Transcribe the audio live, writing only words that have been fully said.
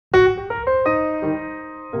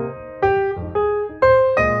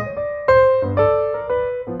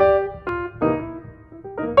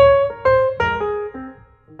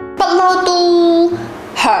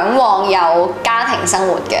生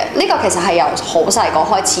活嘅。呢個其實係由好細個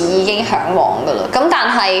開始已經嚮往㗎啦。咁但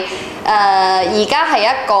係而家係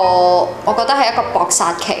一個，我覺得係一個搏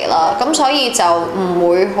殺期啦。咁所以就唔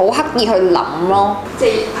會好刻意去諗咯。即係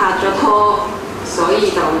拍咗拖，所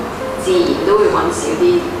以就自然都會揾少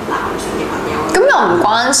啲男性嘅朋友。咁又唔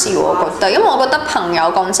關事喎，我覺得，因為我覺得朋友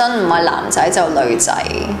講真唔係男仔就女仔。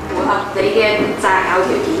符合你嘅擇偶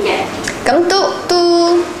條件嘅。咁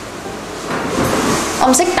都，我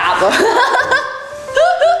唔識答喎。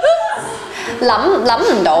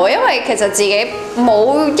諗唔到，因為其實自己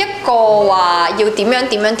冇一個話要點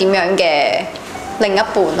樣嘅另一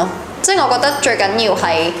半咯。即係我覺得最緊要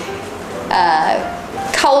係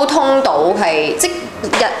溝通到係即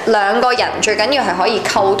兩個人最緊要係可以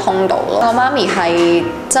溝通到咯。我媽咪係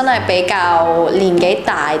真係比較年紀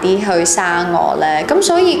大啲去生我咧，咁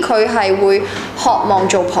所以佢係會渴望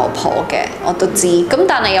做婆婆嘅，我都知。咁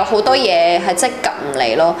但係有好多嘢係真係撳唔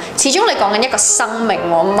嚟咯。始終你講緊一個生命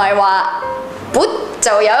喎，唔係話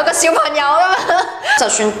就有一個小朋友啦。就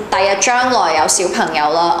算第日將來有小朋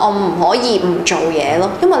友啦，我唔可以唔做嘢咯，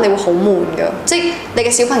因為你會好悶㗎。即係你嘅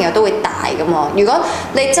小朋友都會大㗎嘛。如果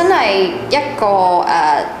你真係一個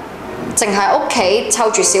淨係屋企湊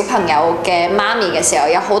住小朋友嘅媽咪嘅時候，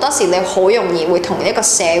有好多時你好容易會同一個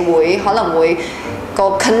社會可能會個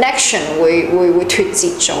connection 會脫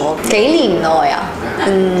節咗。幾年內啊？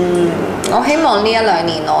我希望呢1-2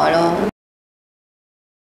年內咯。